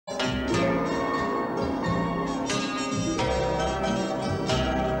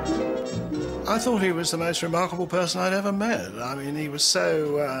I thought he was the most remarkable person I'd ever met. I mean, he was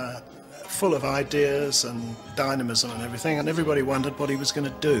so full of ideas and dynamism and everything, and everybody wondered what he was going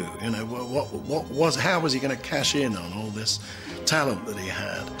to do. You know, how was he going to cash in on all this talent that he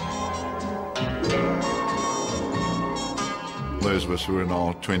had? Those of us who were in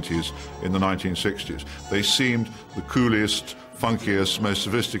our 20s in the 1960s, they seemed the coolest, funkiest, most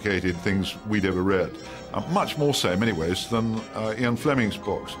sophisticated things we'd ever read. Much more so in many ways than Ian Fleming's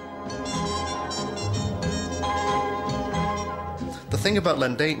books. The thing about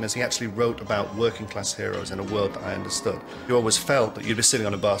Len Deighton is he actually wrote about working-class heroes in a world that I understood. You always felt that you'd be sitting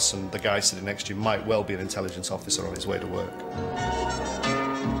on a bus and the guy sitting next to you might well be an intelligence officer on his way to work.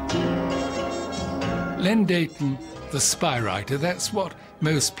 Len Deighton, the spy writer, that's what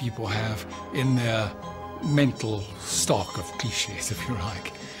most people have in their mental stock of cliches, if you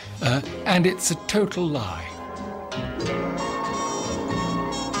like. And it's a total lie.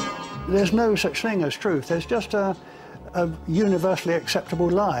 There's no such thing as truth. There's just a universally acceptable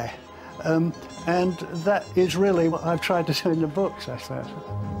lie. And that is really what I've tried to do in the books, I suppose.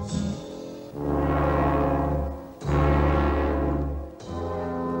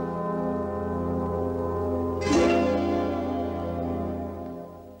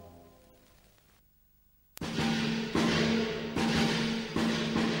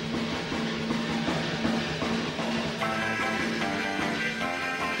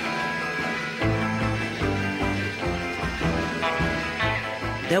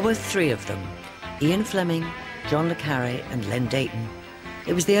 There were three of them, Ian Fleming, John le Carré and Len Deighton.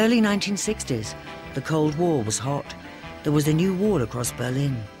 It was the early 1960s. The Cold War was hot. There was a new wall across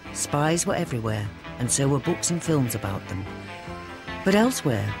Berlin. Spies were everywhere, and so were books and films about them. But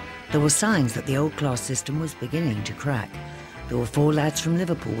elsewhere, there were signs that the old class system was beginning to crack. There were four lads from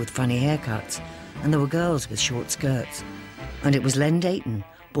Liverpool with funny haircuts, and there were girls with short skirts. And it was Len Deighton,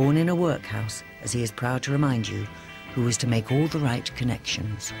 born in a workhouse, as he is proud to remind you, who was to make all the right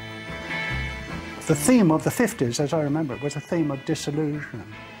connections. The theme of the 50s, as I remember it, was a theme of disillusion.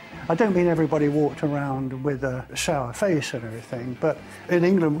 I don't mean everybody walked around with a sour face and everything, but in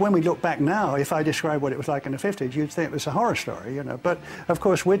England, when we look back now, if I describe what it was like in the 50s, you'd think it was a horror story, you know. But of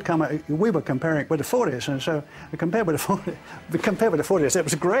course, we were comparing it with the 40s, and so compared with the 40s, it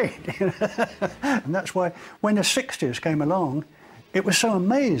was great. You know? And that's why when the 60s came along, it was so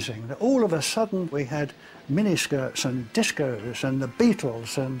amazing that all of a sudden we had miniskirts and discos and the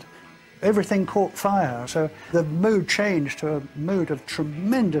Beatles and everything caught fire. So the mood changed to a mood of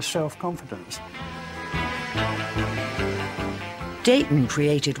tremendous self-confidence. Deighton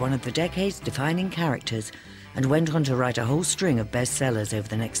created one of the decade's defining characters and went on to write a whole string of bestsellers over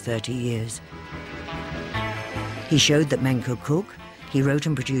the next 30 years. He showed that men could cook, he wrote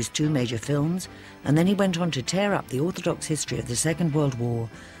and produced 2 major films, and then he went on to tear up the orthodox history of the Second World War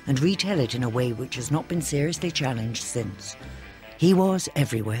and retell it in a way which has not been seriously challenged since. He was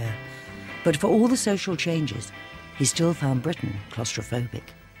everywhere. But for all the social changes, he still found Britain claustrophobic.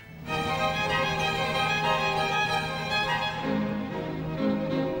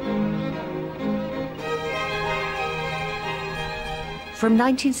 From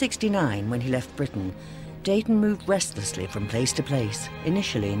 1969, when he left Britain, Deighton moved restlessly from place to place,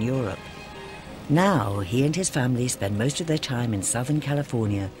 initially in Europe. Now, he and his family spend most of their time in Southern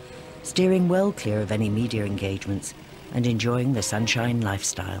California, steering well clear of any media engagements and enjoying the sunshine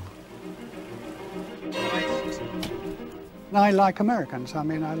lifestyle. I like Americans. I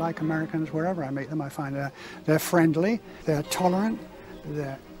mean, I like Americans wherever I meet them. I find they're friendly, they're tolerant,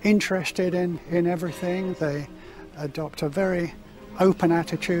 they're interested in everything. They adopt a very open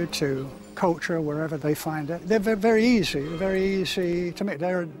attitude to culture wherever they find it. They're very easy to meet.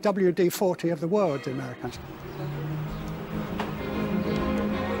 They're a WD-40 of the world, the Americans.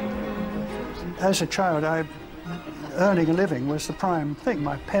 As a child, earning a living was the prime thing.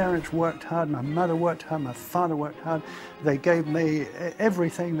 My parents worked hard, my mother worked hard, my father worked hard. They gave me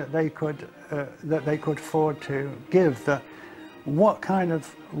everything that they could afford to give. What kind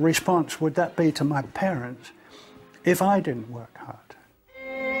of response would that be to my parents if I didn't work hard?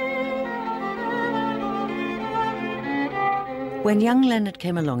 When young Leonard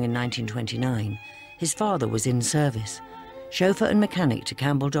came along in 1929, his father was in service, chauffeur and mechanic to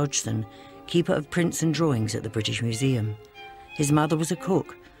Campbell Dodgson, keeper of prints and drawings at the British Museum. His mother was a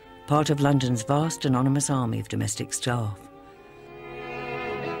cook, part of London's vast anonymous army of domestic staff.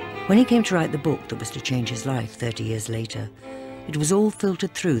 When he came to write the book that was to change his life 30 years later, it was all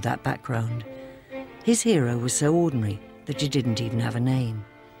filtered through that background. His hero was so ordinary that he didn't even have a name.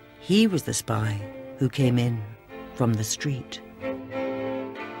 He was the spy who came in from the street.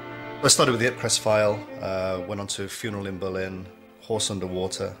 I started with the Ipcress file, went on to Funeral in Berlin, Horse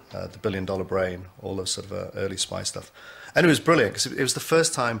Underwater, The $1 Billion Brain, all those sort of early spy stuff. And it was brilliant because it was the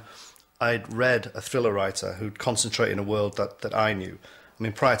first time I'd read a thriller writer who'd concentrate in a world that I knew. I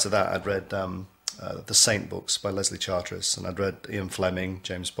mean, prior to that, I'd read the Saint books by Leslie Charteris, and I'd read Ian Fleming,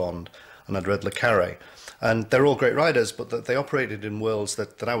 James Bond, and I'd read Le Carré. And they're all great writers, but they operated in worlds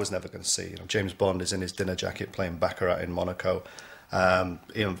that I was never going to see. You know, James Bond is in his dinner jacket playing baccarat in Monaco.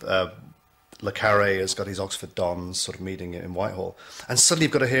 Le Carré has got his Oxford Dons sort of meeting in Whitehall. And suddenly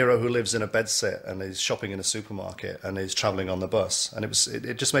you've got a hero who lives in a bedsit and is shopping in a supermarket and is travelling on the bus. And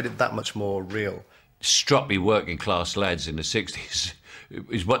it just made it that much more real. Stroppy working class lads in the 60s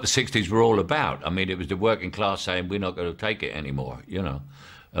is what the 60s were all about. I mean, it was the working class saying, we're not going to take it anymore, you know,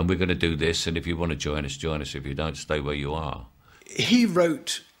 and we're going to do this, and if you want to join us, join us. If you don't, stay where you are. He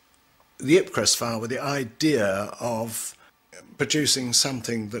wrote the Ipcress file with the idea of producing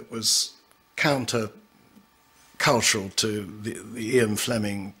something that was counter-cultural to the Ian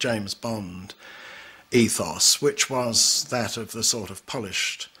Fleming, James Bond ethos, which was that of the sort of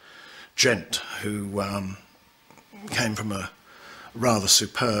polished gent who came from a rather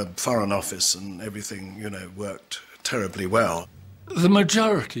superb foreign office and everything, you know, worked terribly well. The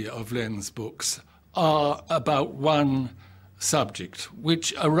majority of Len's books are about one subject,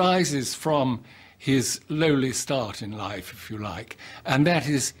 which arises from his lowly start in life, if you like, and that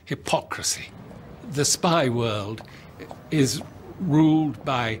is hypocrisy. The spy world is ruled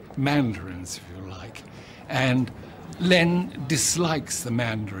by mandarins, if you like, and Len dislikes the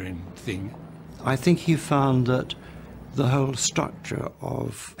mandarin thing. I think he found that the whole structure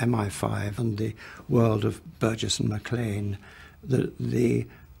of MI5 and the world of Burgess and MacLean, the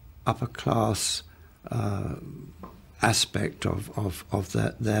upper class aspect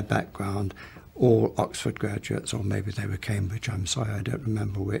of their background, all Oxford graduates, or maybe they were Cambridge, I'm sorry, I don't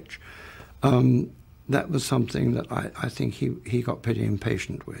remember which. That was something that I think he got pretty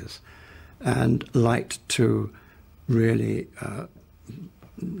impatient with and liked to really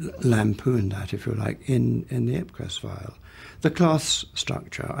lampoon that, if you like, in the Ipcress file. The class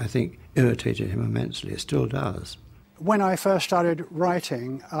structure, I think, irritated him immensely. It still does. When I first started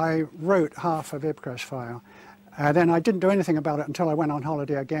writing, I wrote half of Ipcress file. Then I didn't do anything about it until I went on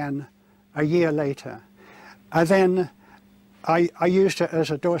holiday again a year later. And then I used it as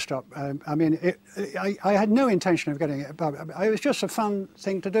a doorstop. I mean, I had no intention of getting it, but it was just a fun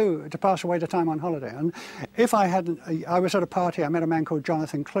thing to do, to pass away the time on holiday. And if I hadn't, I was at a party, I met a man called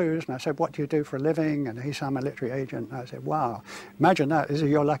Jonathan Clues, and I said, "What do you do for a living?" And he said, "I'm a literary agent." And I said, "Wow, imagine that, this is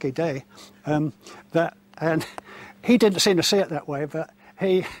your lucky day." And he didn't seem to see it that way, but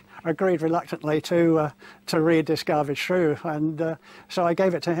he agreed reluctantly to read this garbage through, and so I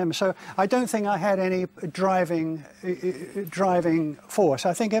gave it to him. So I don't think I had any driving force.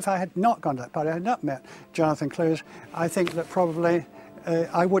 I think if I had not gone to that party, I had not met Jonathan Clues, I think that probably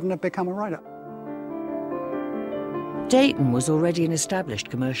I wouldn't have become a writer. Deighton was already an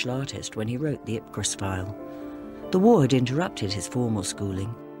established commercial artist when he wrote the Ipcress file. The war had interrupted his formal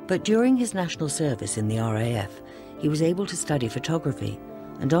schooling, but during his national service in the RAF, he was able to study photography,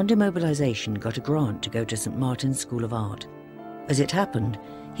 and on demobilisation got a grant to go to St Martin's School of Art. As it happened,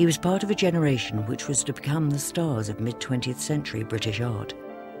 he was part of a generation which was to become the stars of mid-20th century British art.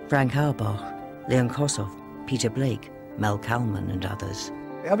 Frank Auerbach, Leon Kossoff, Peter Blake, Mel Kalman and others.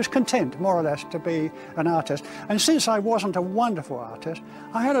 I was content, more or less, to be an artist. And since I wasn't a wonderful artist,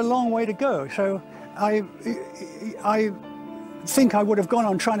 I had a long way to go. So I think I would have gone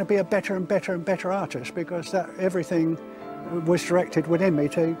on trying to be a better and better and better artist, because that everything was directed within me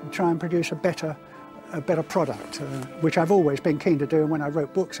to try and produce a better product, which I've always been keen to do. And when I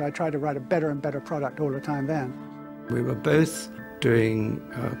wrote books, I tried to write a better and better product all the time then. We were both doing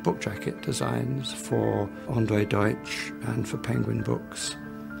book jacket designs for Andre Deutsch and for Penguin Books.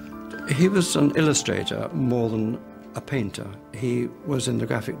 He was an illustrator more than a painter. He was in the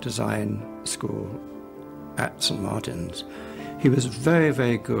graphic design school at St Martin's. He was very,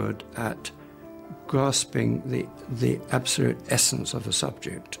 very good at grasping the absolute essence of a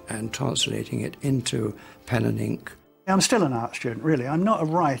subject and translating it into pen and ink. I'm still an art student, really. I'm not a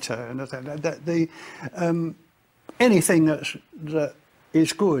writer. Anything that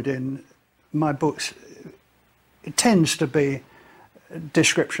is good in my books, it tends to be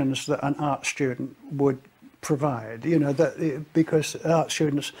descriptions that an art student would provide, you know, because art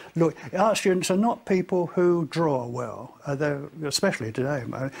students are not people who draw well, especially today,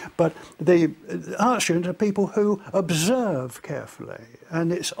 but the art students are people who observe carefully,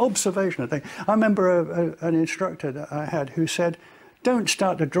 and it's observational thing. I remember an instructor that I had who said, "Don't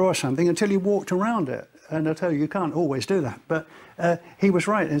start to draw something until you walked around it." And I tell you, you can't always do that, but he was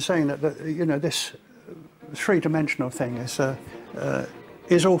right in saying that you know, this three-dimensional thing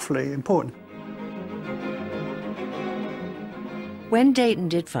is awfully important. When Deighton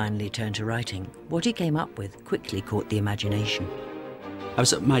did finally turn to writing, what he came up with quickly caught the imagination. I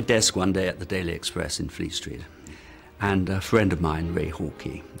was at my desk one day at the Daily Express in Fleet Street, and a friend of mine, Ray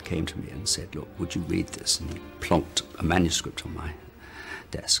Hawkey, came to me and said, "Look, would you read this?" And he plonked a manuscript on my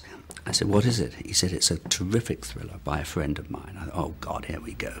desk. I said, "What is it?" He said, "It's a terrific thriller by a friend of mine." I thought, oh God, here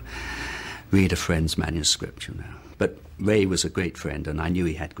we go. Read a friend's manuscript, you know. But Ray was a great friend, and I knew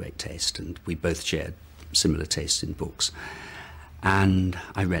he had great taste, and we both shared similar tastes in books. And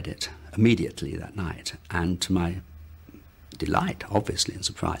I read it immediately that night, and to my delight, obviously, and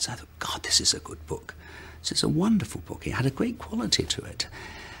surprise, I thought, God, this is a good book. This is a wonderful book. It had a great quality to it.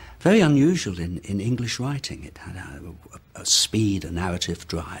 Very unusual in English writing. It had a speed, a narrative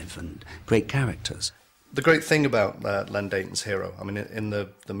drive, and great characters. The great thing about Len Deighton's hero, I mean, in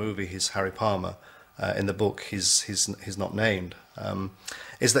the movie he's Harry Palmer, in the book he's not named,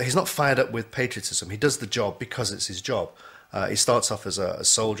 is that he's not fired up with patriotism. He does the job because it's his job. He starts off as a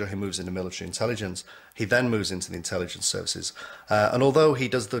soldier who moves into military intelligence. He then moves into the intelligence services. And although he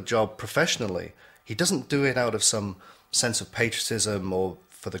does the job professionally, he doesn't do it out of some sense of patriotism or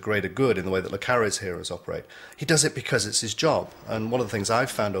for the greater good in the way that Le Carré's heroes operate. He does it because it's his job. And one of the things I've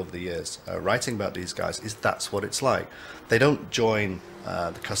found over the years, writing about these guys, is that's what it's like. They don't join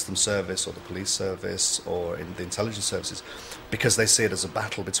the customs service or the police service or in the intelligence services because they see it as a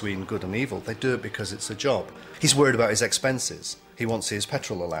battle between good and evil. They do it because it's a job. He's worried about his expenses. He wants his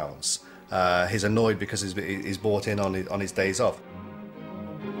petrol allowance. He's annoyed because he's bought in on his days off.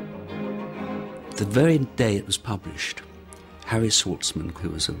 The very day it was published, Harry Saltzman, who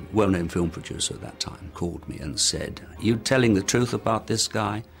was a well-known film producer at that time, called me and said, "Are you telling the truth about this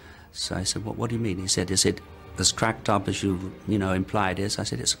guy?" So I said, what do you mean? He said, "Is it as cracked up as you implied it is?" I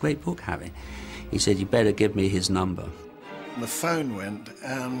said, "It's a great book, Harry." He said, "You better give me his number." The phone went,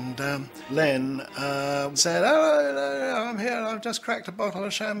 and Len said, "Oh, I'm here, I've just cracked a bottle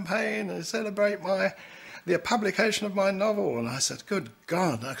of champagne to celebrate the publication of my novel." And I said, "Good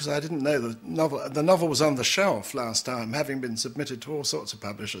God," because I didn't know the novel was on the shelf last time, having been submitted to all sorts of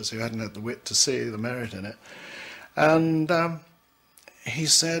publishers who hadn't had the wit to see the merit in it. And he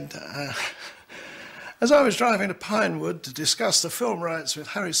said, as I was driving to Pinewood to discuss the film rights with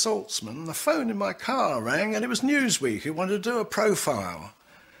Harry Saltzman, the phone in my car rang, and it was Newsweek who wanted to do a profile.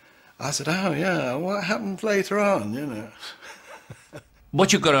 I said, "Oh, yeah, what happened later on, you know?"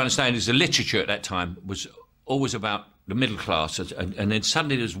 What you've got to understand is the literature at that time was always about the middle class, and then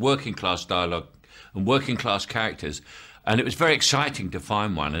suddenly there's working class dialogue and working class characters, and it was very exciting to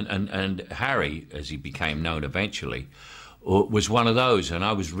find one. And Harry, as he became known eventually, was one of those. And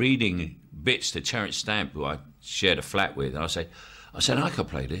I was reading bits to Terence Stamp, who I shared a flat with, and I said, "I could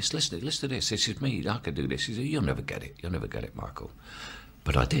play this. Listen to this. This is me. I could do this." He said, "You'll never get it. You'll never get it, Marco."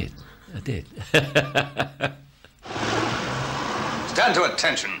 But I did. I did. Stand to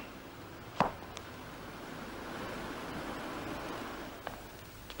attention.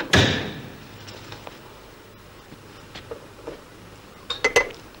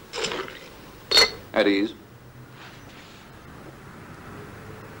 At ease.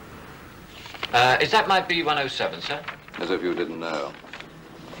 Is that my B107, sir? As if you didn't know.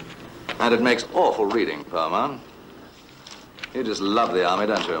 And it makes awful reading, Palmer. You just love the army,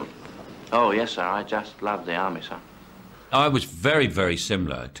 don't you? Oh, yes, sir. I just love the army, sir. I was very, very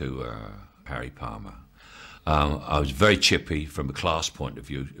similar to Harry Palmer. I was very chippy from a class point of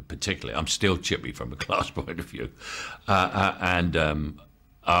view, particularly. I'm still chippy from a class point of view.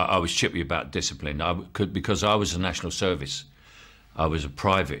 I was chippy about discipline because I was a national service. I was a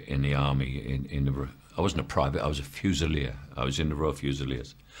private in the army. I wasn't a private, I was a fusilier. I was in the Royal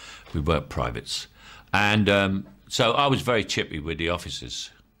Fusiliers. We weren't privates. And so I was very chippy with the officers.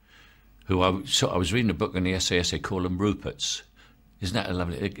 I was reading a book on the SAS, they call them Ruperts. Isn't that a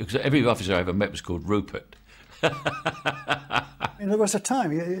lovely... Because every officer I ever met was called Rupert. There was a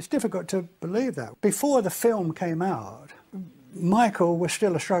time, it's difficult to believe that. Before the film came out, Michael was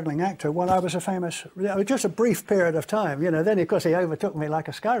still a struggling actor while I was a famous... It was just a brief period of time, then of course he overtook me like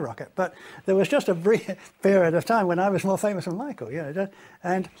a skyrocket, but there was just a brief period of time when I was more famous than Michael,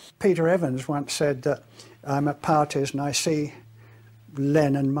 And Peter Evans once said that I'm at parties and I see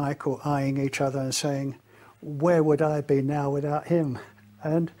Len and Michael eyeing each other and saying, "Where would I be now without him?"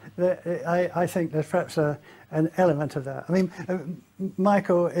 And I think there's perhaps an element of that. I mean,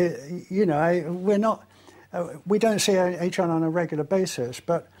 Michael, we don't see each other on a regular basis,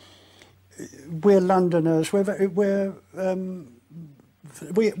 but we're Londoners. We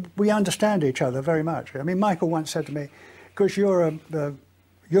understand each other very much. I mean, Michael once said to me, "Because you're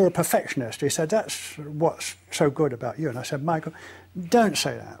you're a perfectionist. He said, that's what's so good about you. And I said, Michael, don't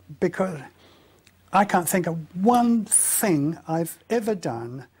say that, because I can't think of one thing I've ever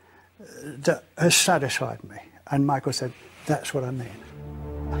done that has satisfied me. And Michael said, that's what I mean.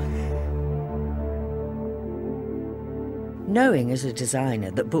 Knowing as a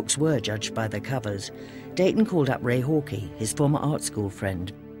designer that books were judged by their covers, Deighton called up Ray Hawkey, his former art school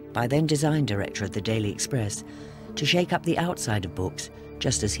friend, by then design director of the Daily Express, to shake up the outside of books,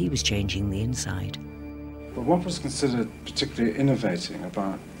 just as he was changing the inside. But what was considered particularly innovating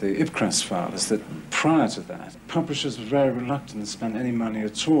about the Ipcrest file is that prior to that, publishers were very reluctant to spend any money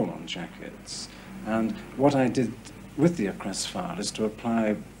at all on jackets. And what I did with the Ipcrest file is to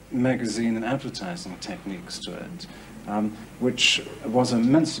apply magazine and advertising techniques to it, which was an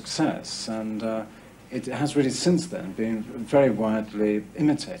immense success, and it has really since then been very widely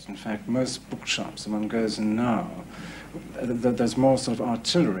imitated. In fact, most bookshops, when one goes in now, there's more sort of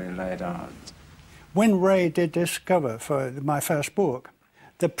artillery laid out. When Ray did this cover for my first book,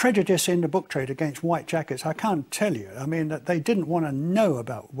 the prejudice in the book trade against white jackets, I can't tell you. I mean, that they didn't want to know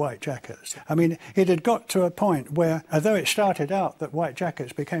about white jackets. I mean, it had got to a point where, although it started out that white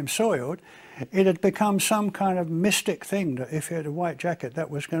jackets became soiled, it had become some kind of mystic thing that if you had a white jacket, that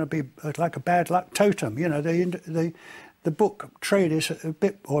was going to be like a bad luck totem. You know, the book trade is a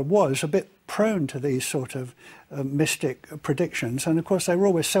bit, or was a bit prone to these sort of mystic predictions, and of course they were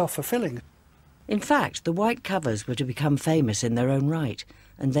always self-fulfilling. In fact, the white covers were to become famous in their own right,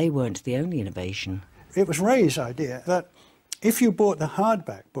 and they weren't the only innovation. It was Ray's idea that if you bought the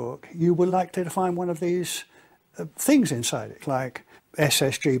hardback book, you were likely to find one of these things inside it, like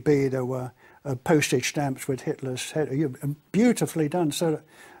SSGB. There were postage stamps with Hitler's head, beautifully done, so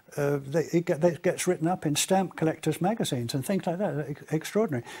that it gets written up in stamp collectors' magazines and things like that.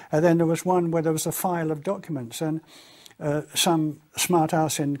 Extraordinary. And then there was one where there was a file of documents, and some smart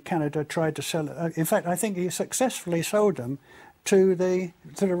ass in Canada tried to sell it. In fact, I think he successfully sold them to the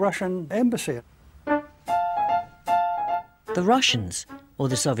Russian embassy. The Russians, or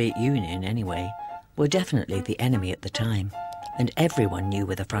the Soviet Union anyway, were definitely the enemy at the time, and everyone knew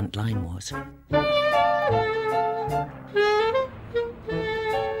where the front line was.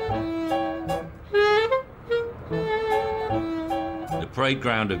 The parade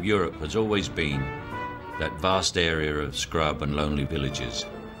ground of Europe has always been that vast area of scrub and lonely villages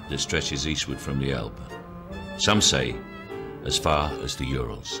that stretches eastward from the Elbe. Some say as far as the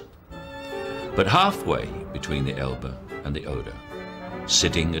Urals. But halfway between the Elbe and the Oder,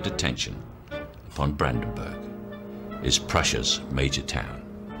 sitting at attention upon Brandenburg, is Prussia's major town,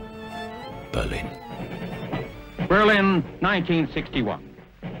 Berlin. Berlin, 1961.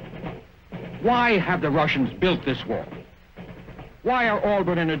 Why have the Russians built this wall? Why are all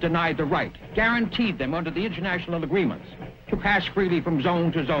Berliners denied the right, guaranteed them under the international agreements, to pass freely from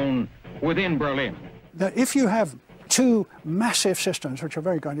zone to zone within Berlin? That if you have two massive systems, which are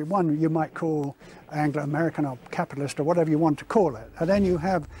very good, one you might call Anglo-American or capitalist or whatever you want to call it, and then you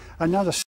have another